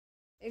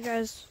Hey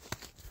guys,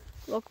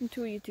 welcome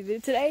to a YouTube video.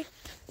 Today,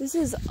 this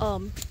is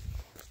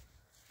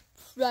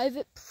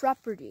private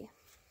property.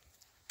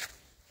 As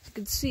you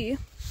can see,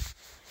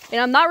 and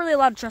I'm not really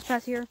allowed to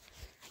trespass here,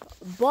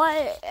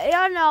 but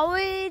you know,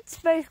 it's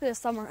basically a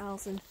summer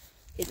house. And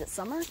is it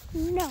summer?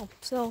 No,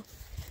 so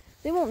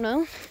they won't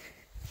know.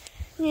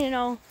 You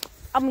know,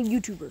 I'm a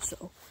YouTuber,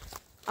 so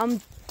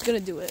I'm gonna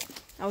do it.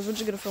 I was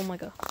originally gonna film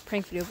like a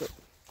prank video, but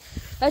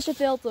that shit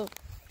failed. So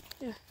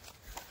yeah.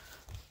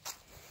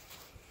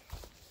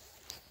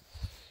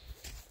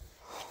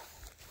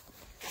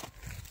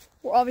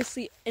 We're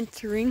obviously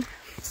entering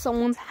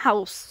someone's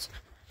house.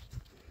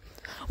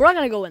 We're not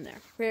gonna go in there.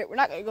 We're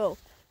not gonna go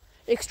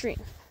extreme.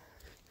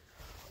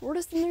 We're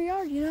just in their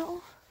yard, you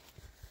know,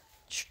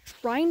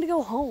 trying to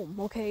go home.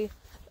 Okay,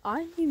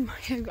 I need my.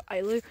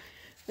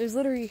 There's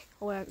literally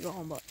a way I can go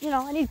home, but you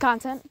know, I need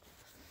content.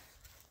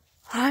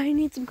 I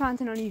need some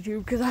content on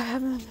YouTube because I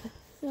haven't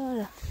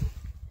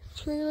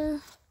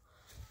trailer.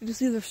 You can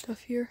see their stuff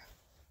here.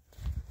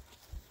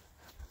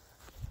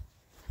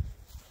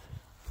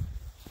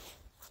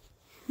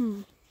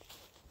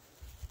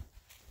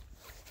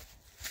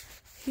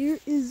 Here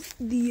is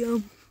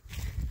the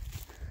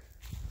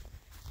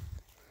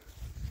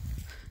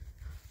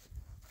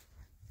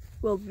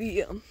oh, he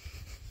has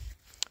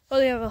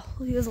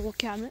a little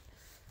cabinet.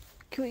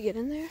 Can we get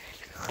in there?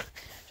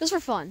 Just for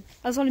fun.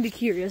 I just want to be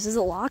curious. Is it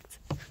locked?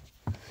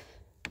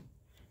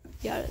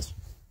 Yeah, it is.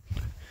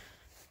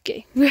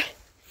 Okay.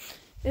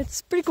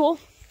 It's pretty cool.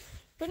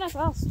 Pretty nice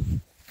house.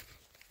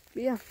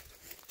 But yeah.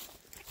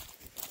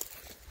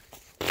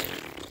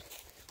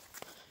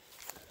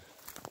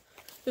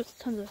 There's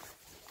tons of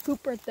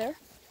poop right there.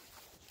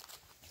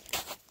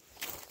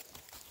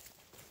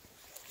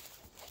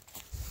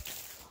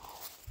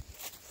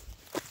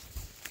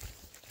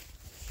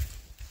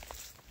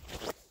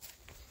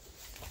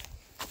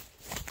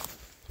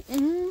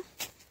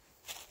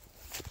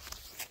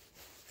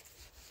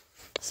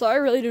 So I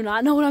really do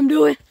not know what I'm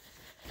doing.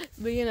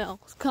 But you know,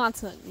 it's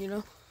content, you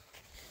know.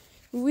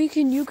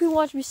 You can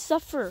watch me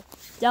suffer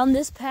down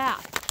this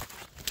path.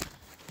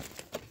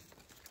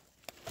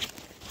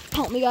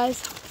 Help me,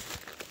 guys.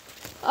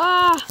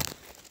 Ah!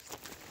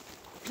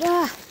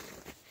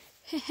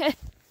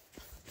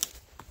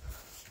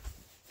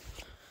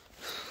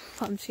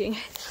 I'm seeing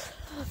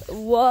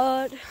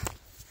what?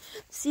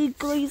 See,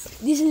 guys,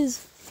 this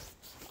is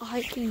a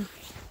hiking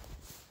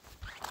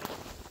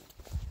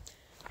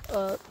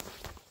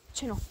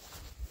channel.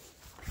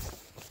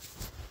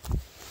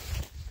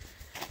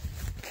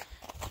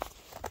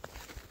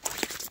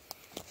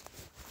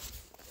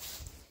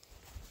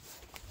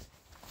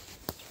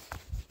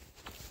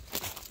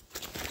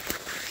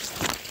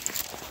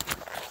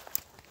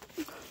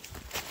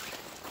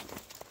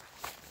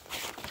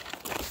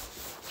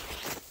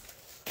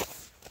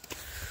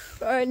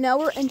 Alright, now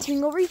we're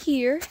entering over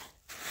here.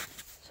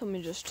 So let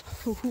me just.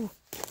 Oh.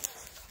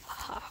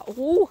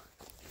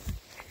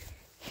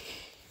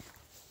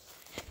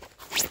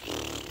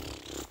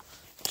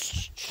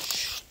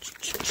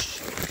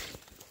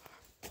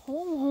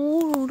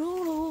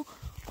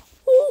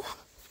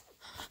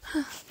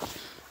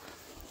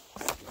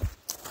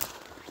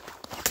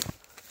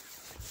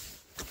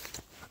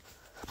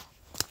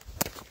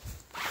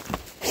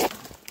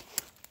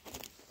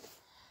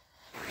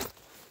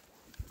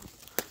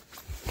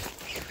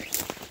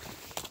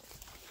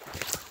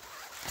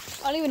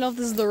 I don't even know if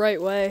this is the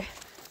right way.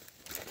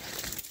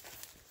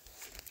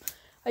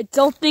 I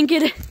don't think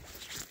it is.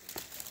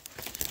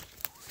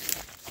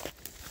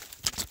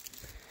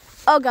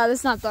 Oh god, this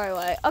is not the right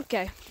way.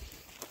 Okay.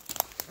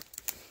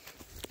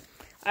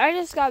 I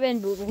just got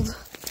bamboozled.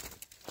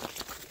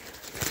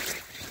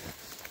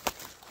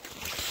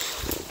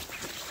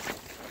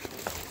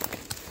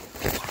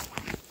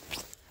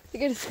 I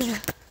think it's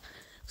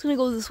gonna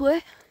go this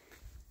way.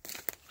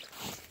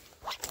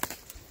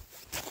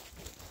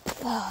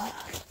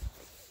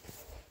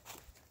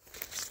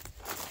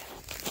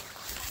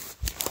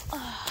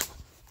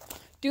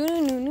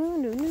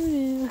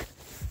 Do-no-no-no-no-no.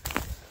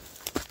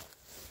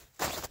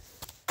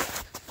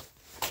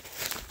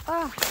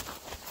 Ah.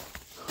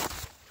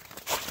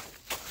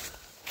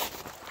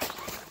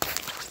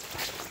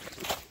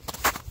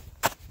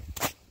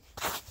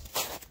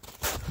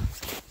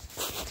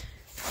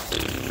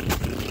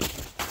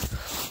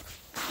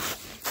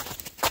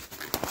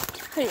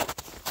 Hey.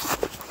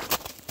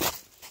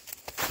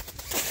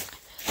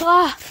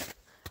 Ah.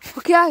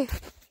 Okay.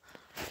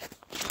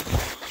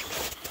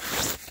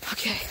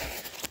 Okay.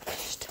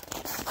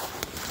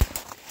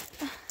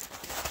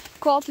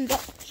 Crawl through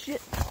that shit.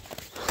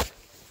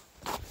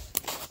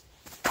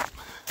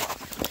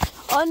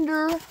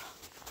 Under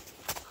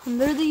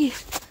the.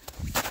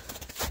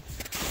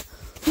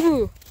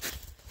 Ooh.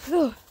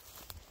 Ooh.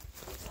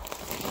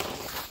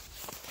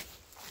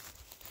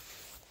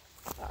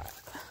 Alright.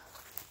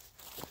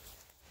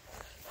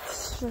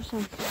 There's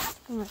some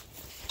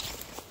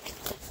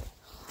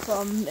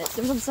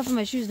stuff in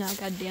my shoes now.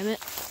 God damn it.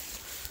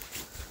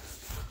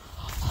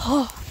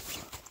 Oh.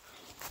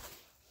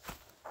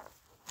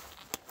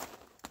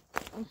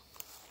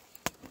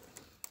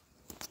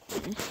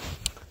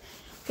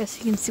 Guess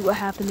you can see what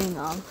happening.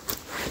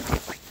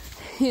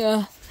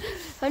 Yeah,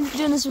 I'm just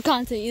doing this for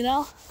content, you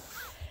know.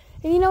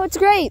 And you know it's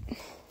great.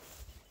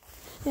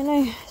 And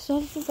I still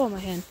have football in my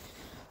hand,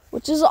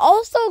 which is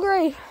also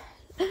great.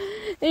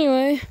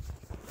 Anyway,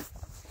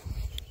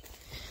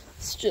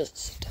 it's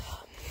just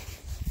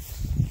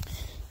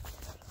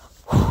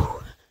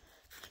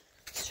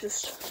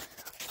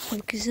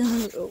focus on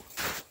the road.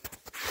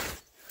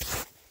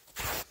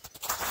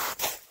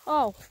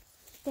 Oh,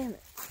 damn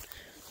it.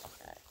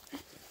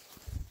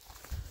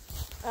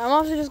 I'm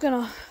also just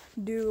gonna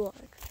do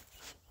like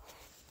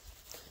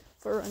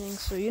for running,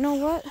 so you know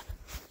what?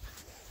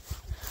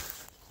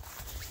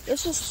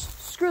 Let's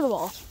just screw the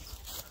ball.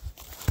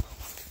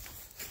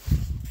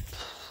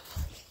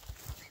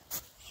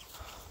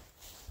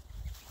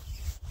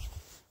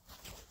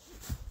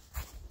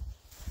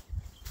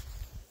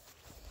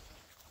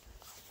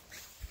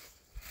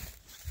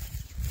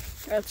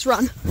 Let's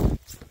run.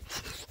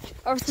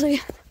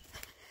 Obviously,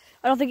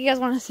 I don't think you guys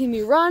want to see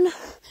me run. So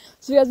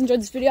if you guys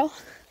enjoyed this video,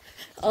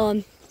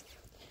 and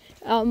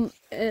I'll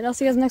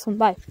see you guys in the next one.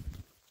 Bye.